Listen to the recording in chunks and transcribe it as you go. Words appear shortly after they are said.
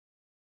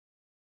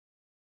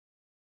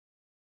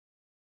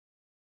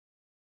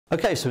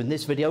Okay, so in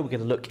this video we're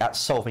going to look at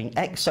solving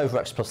x over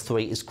x plus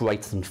 3 is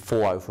greater than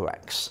 4 over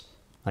x.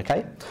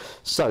 Okay,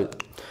 so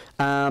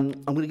I'm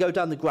going to go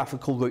down the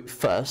graphical route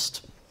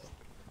first.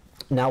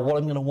 Now what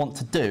I'm going to want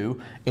to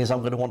do is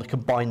I'm going to want to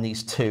combine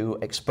these two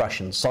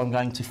expressions. So I'm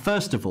going to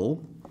first of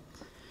all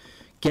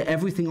get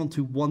everything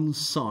onto one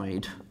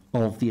side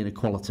of the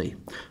inequality.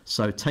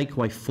 So take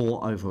away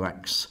 4 over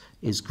x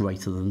is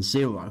greater than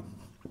 0.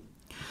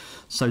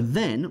 So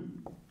then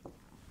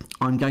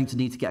I'm going to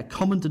need to get a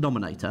common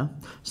denominator,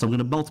 so I'm going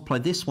to multiply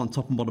this one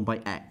top and bottom by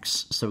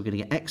x, so we're going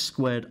to get x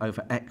squared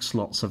over x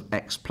lots of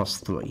x plus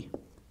 3.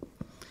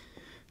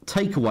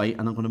 Take away,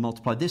 and I'm going to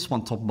multiply this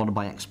one top and bottom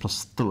by x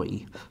plus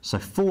 3, so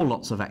 4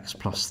 lots of x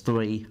plus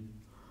 3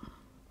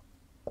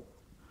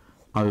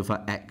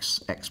 over x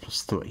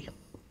plus 3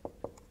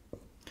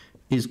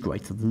 is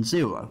greater than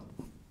 0.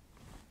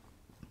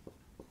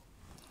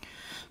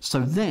 So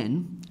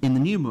then, in the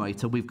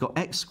numerator, we've got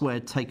x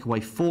squared take away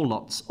 4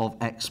 lots of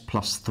x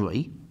plus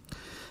 3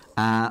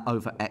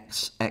 over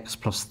x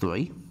plus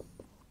 3.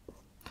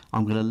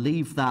 I'm going to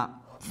leave that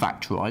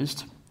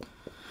factorised.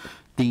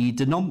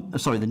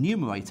 The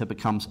numerator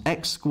becomes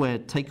x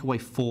squared take away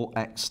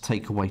 4x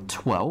take away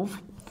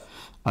 12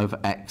 over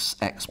x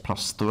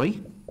plus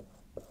 3,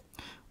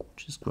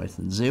 which is greater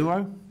than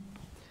 0.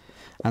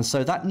 And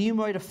so that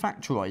numerator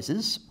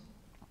factorises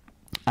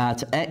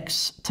to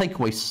x take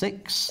away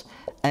 6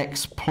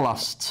 x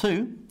plus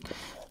 2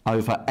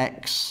 over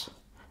x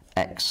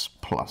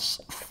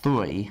plus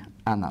 3,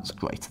 and that's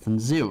greater than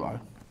 0.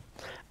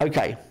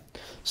 Okay,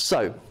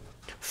 so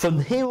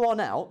from here on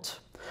out,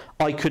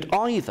 I could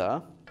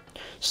either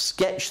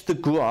sketch the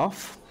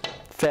graph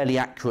fairly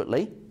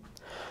accurately,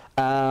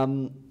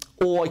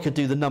 or I could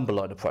do the number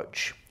line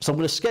approach. So I'm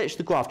going to sketch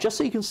the graph just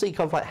so you can see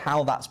kind of like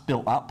how that's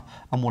built up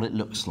and what it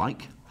looks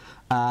like.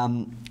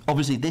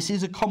 Obviously, this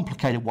is a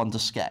complicated one to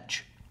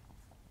sketch.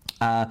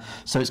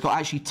 So it's got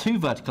actually two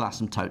vertical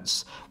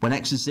asymptotes, when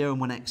x is 0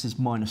 and when x is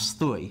minus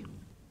 3.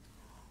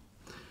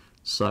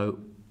 So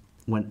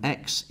when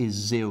x is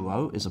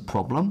 0 is a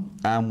problem,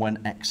 and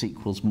when x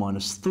equals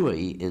minus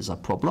 3 is a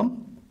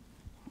problem.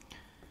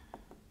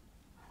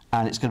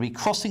 And it's going to be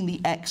crossing the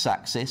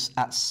x-axis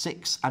at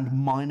 6 and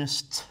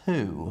minus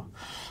 2.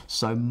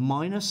 So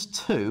minus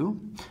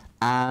 2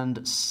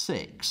 and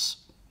 6.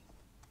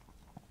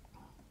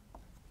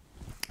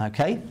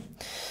 Okay?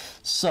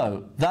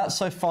 So that's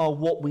so far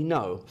what we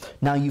know.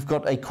 Now you've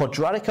got a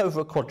quadratic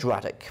over a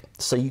quadratic.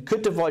 So you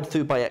could divide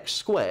through by x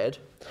squared,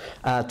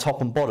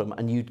 top and bottom,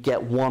 and you'd get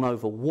 1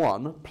 over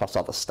 1 plus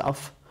other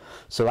stuff.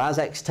 So as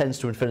x tends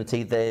to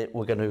infinity,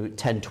 we're going to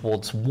tend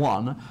towards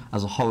 1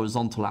 as a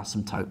horizontal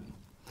asymptote.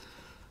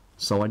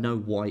 So I know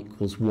y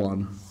equals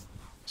 1.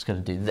 It's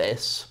going to do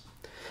this.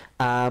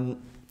 It's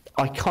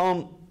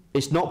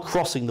not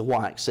crossing the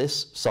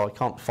y-axis, so I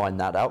can't find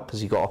that out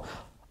because you've got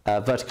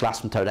vertical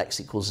asymptote x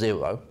equals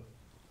 0.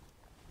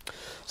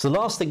 So the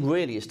last thing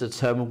really is to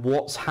determine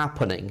what's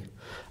happening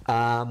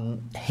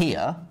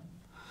here.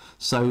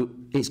 So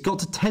it's got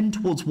to tend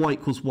towards y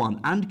equals 1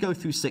 and go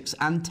through 6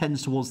 and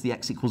tends towards the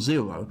x equals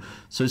 0.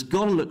 So it's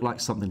got to look like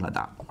something like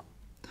that.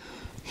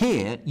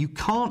 Here, you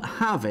can't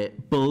have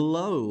it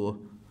below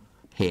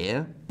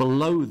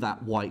that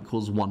y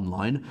equals 1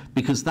 line,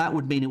 because that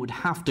would mean it would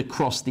have to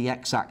cross the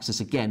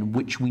x-axis again,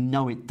 which we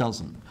know it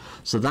doesn't.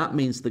 So that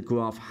means the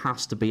graph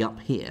has to be up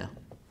here.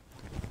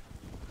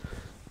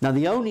 Now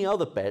the only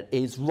other bit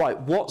is, right,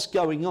 what's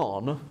going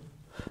on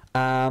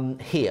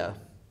here?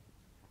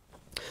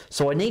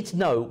 So I need to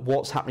know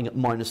what's happening at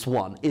minus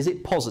 1. Is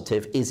it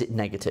positive? Is it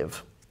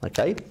negative?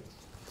 Okay.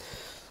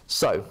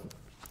 So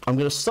I'm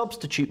going to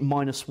substitute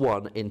minus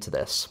 1 into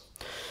this.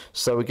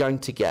 So we're going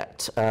to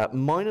get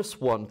minus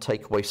 1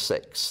 take away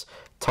 6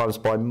 times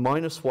by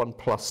minus 1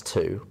 plus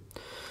 2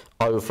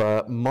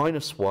 over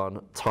minus 1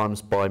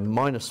 times by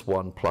minus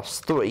 1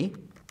 plus 3.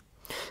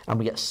 And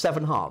we get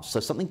 7 halves, so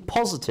something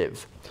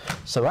positive.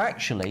 So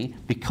actually,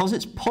 because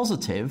it's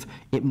positive,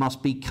 it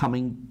must be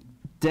coming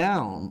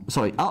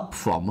up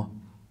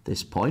from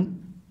this point,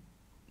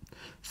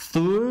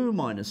 through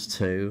minus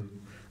 2,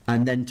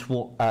 and then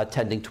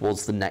tending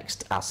towards the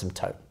next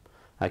asymptote.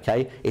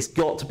 Okay, it's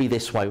got to be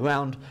this way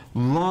round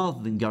rather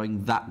than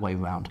going that way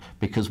round,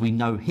 because we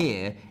know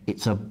here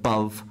it's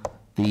above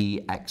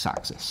the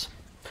x-axis.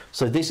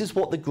 So this is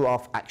what the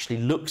graph actually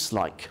looks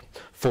like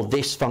for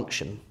this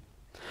function.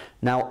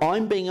 Now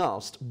I'm being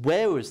asked,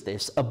 where is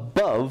this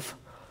above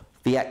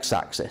the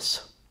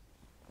x-axis?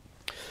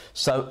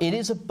 So it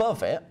is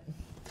above it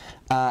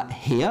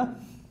here,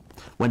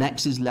 when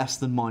x is less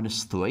than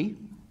minus 3.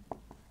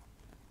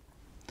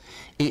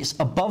 It's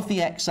above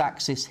the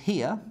x-axis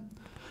here,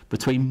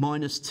 between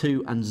minus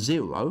 2 and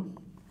 0.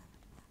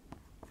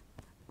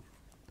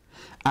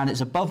 And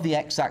it's above the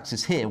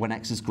x-axis here when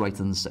x is greater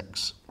than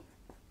 6.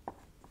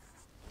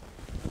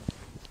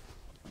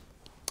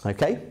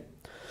 Okay?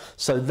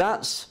 So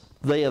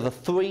they are the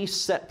 3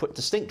 separate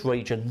distinct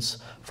regions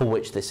for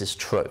which this is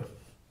true.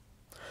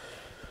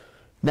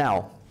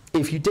 Now,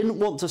 if you didn't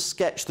want to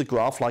sketch the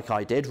graph like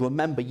I did,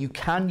 remember you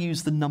can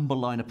use the number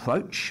line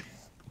approach.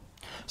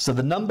 So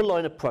the number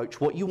line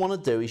approach, what you want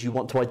to do is you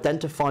want to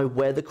identify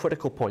where the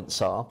critical points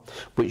are,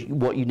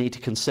 what you need to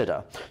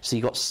consider. So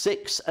you've got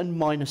 6 and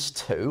minus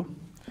 2.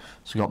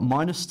 So you've got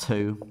minus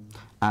 2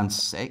 and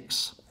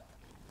 6.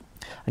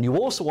 And you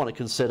also want to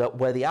consider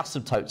where the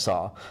asymptotes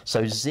are,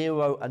 so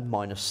 0 and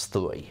minus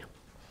 3.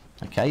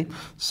 Okay,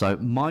 so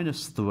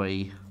minus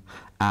 3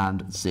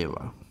 and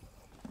 0.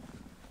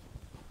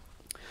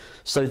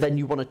 So then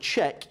you want to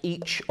check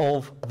each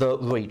of the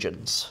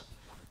regions.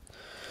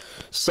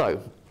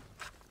 So,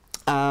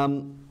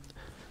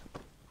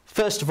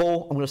 first of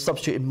all, I'm going to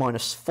substitute in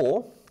minus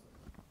 4.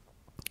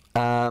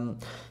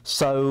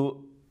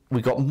 So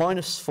we've got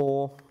minus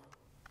 4,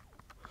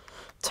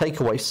 take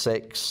away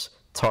 6,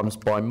 times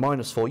by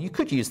minus 4. You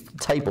could use the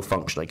table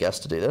function, I guess,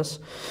 to do this.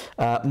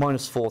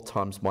 Minus 4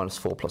 times minus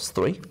 4 plus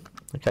 3,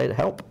 okay, to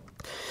help.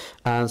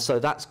 And so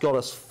that's got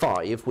us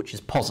 5, which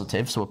is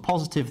positive, so we're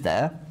positive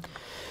there.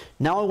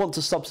 Now I want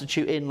to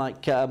substitute in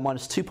like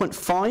minus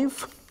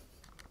 2.5.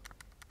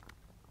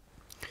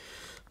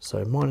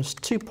 So minus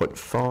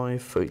 2.5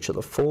 for each of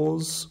the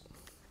 4s.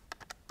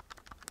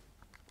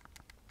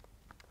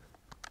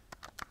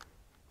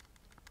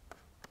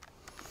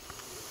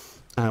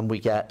 And we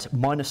get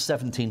minus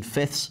 17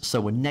 fifths, so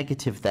we're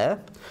negative there.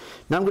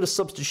 Now I'm going to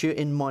substitute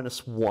in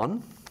minus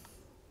 1,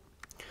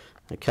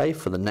 okay,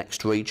 for the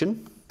next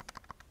region.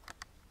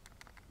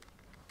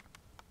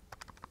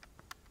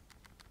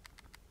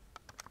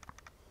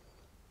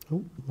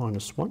 Oh,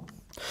 minus 1.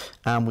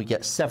 And we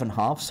get 7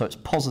 halves, so it's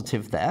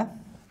positive there.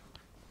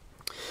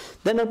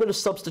 Then I'm going to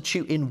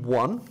substitute in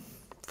 1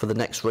 for the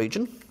next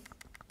region.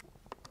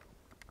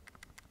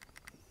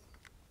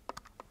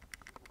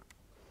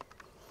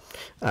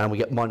 And we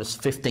get minus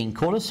 15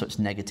 quarters, so it's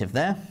negative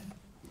there.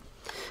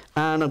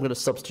 And I'm going to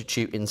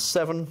substitute in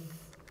 7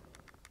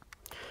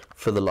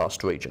 for the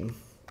last region.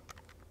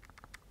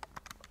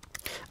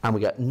 And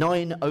we get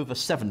 9 over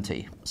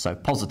 70, so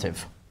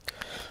positive.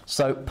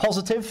 So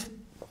positive,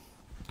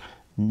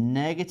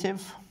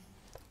 negative,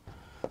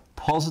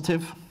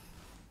 positive,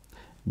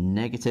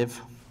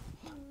 negative,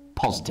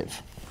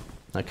 positive.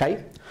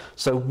 Okay?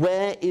 So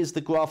where is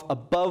the graph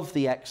above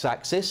the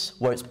x-axis,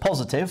 where it's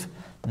positive?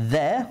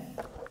 There,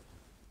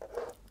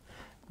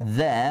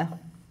 there,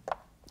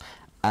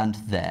 and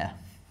there,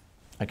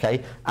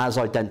 okay, as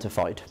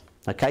identified,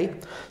 okay?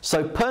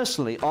 So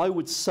personally, I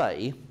would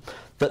say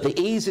that the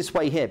easiest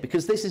way here,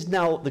 because this is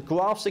now, the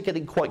graphs are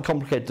getting quite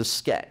complicated to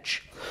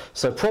sketch,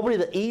 so probably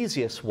the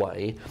easiest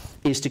way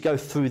is to go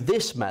through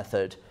this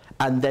method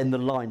and then the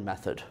line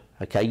method,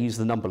 okay, use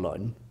the number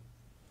line.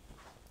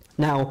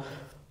 Now,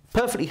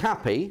 perfectly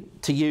happy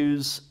to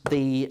use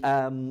the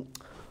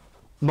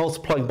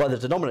multiplying by the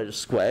denominator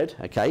squared,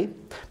 okay,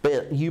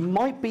 but you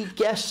might be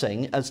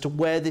guessing as to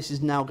where this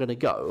is now going to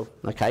go,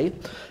 okay,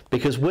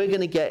 because we're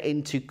going to get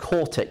into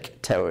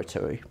quartic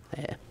territory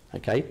here,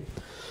 okay.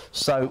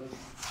 So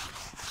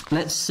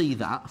let's see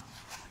that.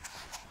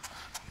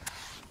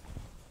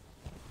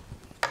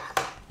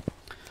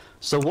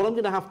 So what I'm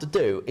going to have to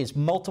do is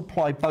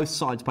multiply both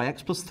sides by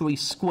x plus 3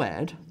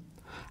 squared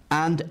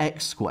and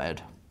x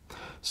squared.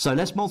 So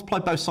let's multiply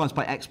both sides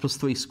by x plus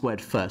 3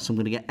 squared first. So I'm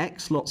going to get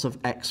x lots of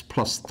x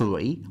plus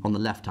 3 on the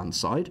left-hand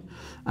side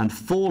and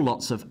 4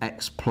 lots of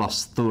x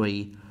plus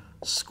 3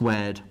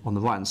 squared on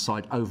the right-hand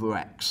side over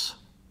x.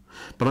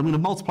 But I'm going to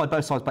multiply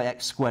both sides by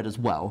x squared as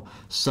well.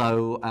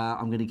 So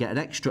I'm going to get an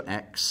extra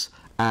x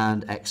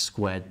and x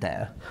squared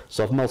there.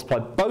 So I've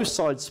multiplied both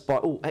sides by,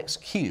 oh, x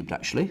cubed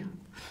actually.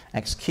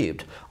 X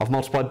cubed. I've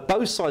multiplied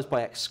both sides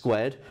by x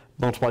squared,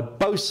 multiplied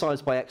both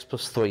sides by x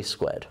plus 3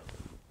 squared.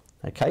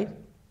 Okay?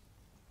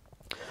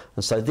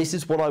 And so this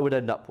is what I would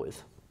end up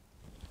with.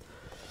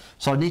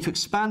 So I need to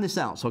expand this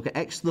out. So I'll get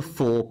x to the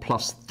 4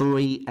 plus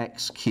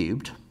 3x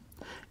cubed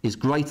is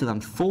greater than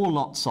 4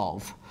 lots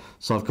of.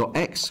 So I've got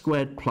x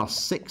squared plus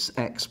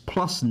 6x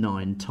plus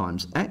 9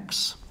 times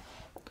x.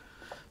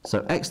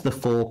 So x to the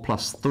 4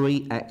 plus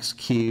 3x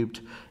cubed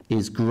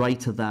is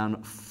greater than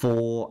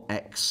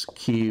 4x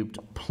cubed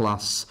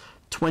plus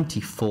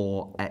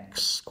 24x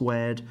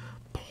squared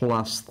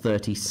plus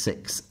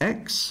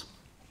 36x.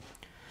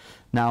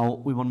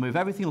 Now we want to move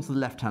everything onto the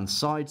left-hand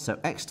side, so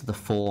x to the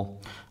 4,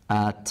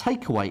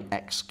 take away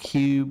x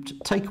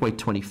cubed, take away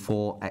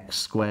 24x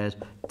squared,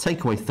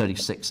 take away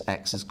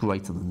 36x is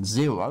greater than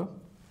 0.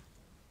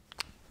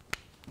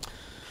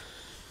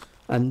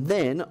 And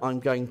then I'm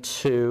going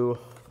to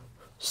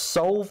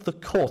solve the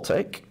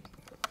quartic.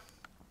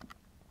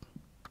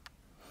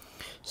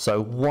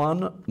 So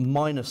 1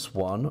 minus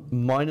 1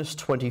 minus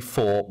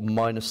 24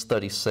 minus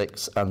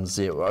 36 and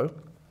 0.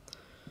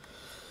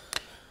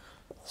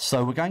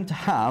 So we're going to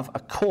have a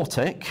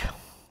quartic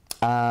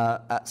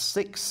at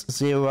 6,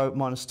 0,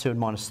 minus 2 and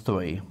minus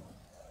 3.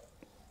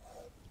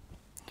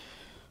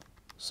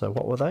 So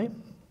what were they?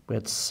 We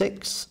had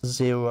 6,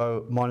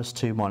 0, minus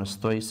 2, minus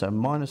 3. So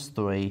minus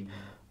 3,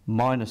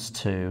 minus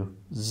 2,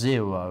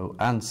 0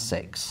 and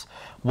 6.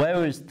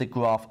 Where is the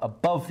graph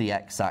above the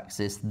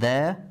x-axis?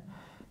 There,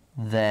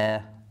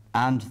 there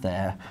and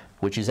there,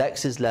 which is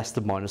x is less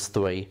than minus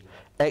 3,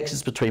 x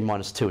is between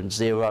minus 2 and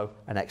 0,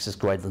 and x is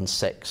greater than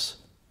 6.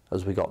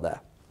 as we got there.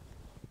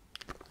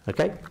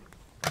 Okay?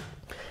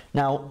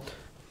 Now,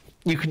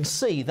 you can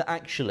see that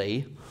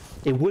actually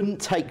it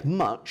wouldn't take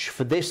much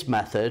for this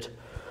method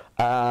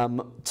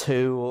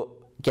to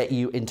get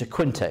you into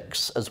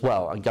quintics as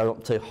well and go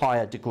up to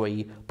higher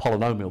degree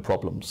polynomial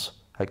problems.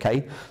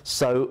 Okay?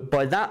 So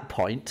by that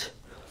point,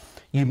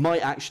 you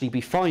might actually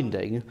be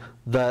finding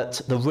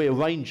that the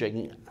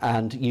rearranging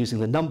and using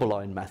the number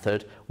line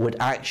method would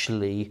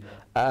actually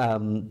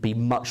be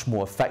much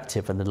more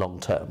effective in the long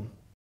term.